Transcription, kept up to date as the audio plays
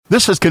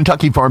This is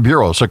Kentucky Farm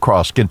Bureaus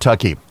across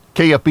Kentucky.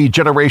 KFB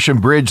Generation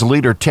Bridge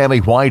leader Tammy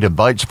White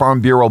invites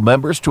Farm Bureau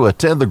members to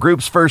attend the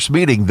group's first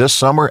meeting this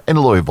summer in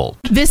Louisville.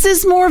 This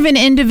is more of an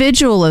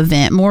individual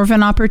event, more of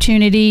an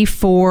opportunity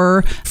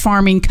for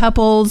farming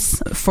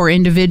couples, for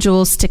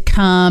individuals to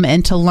come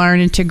and to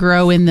learn and to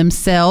grow in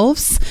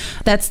themselves.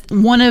 That's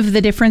one of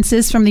the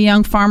differences from the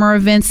Young Farmer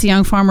events. The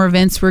Young Farmer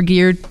events were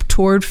geared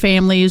toward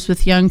families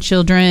with young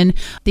children.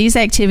 These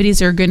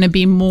activities are going to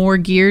be more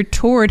geared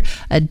toward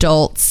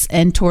adults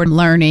and toward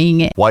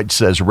learning. White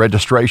says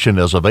registration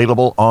is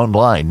available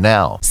online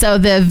now. So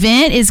the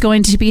event is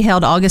going to be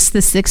held August the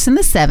 6th and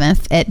the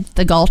 7th at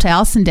the Galt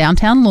House in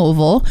downtown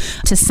Louisville.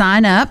 To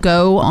sign up,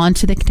 go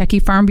onto the Kentucky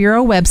Farm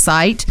Bureau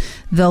website.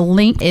 The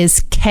link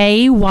is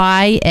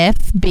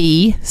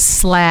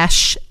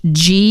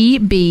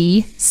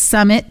KYFB/GB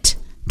Summit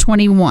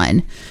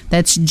 21.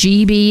 That's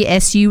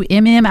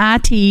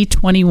GBSUMMIT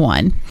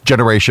 21.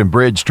 Generation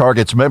Bridge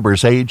targets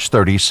members age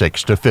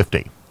 36 to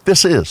 50.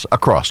 This is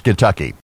Across Kentucky.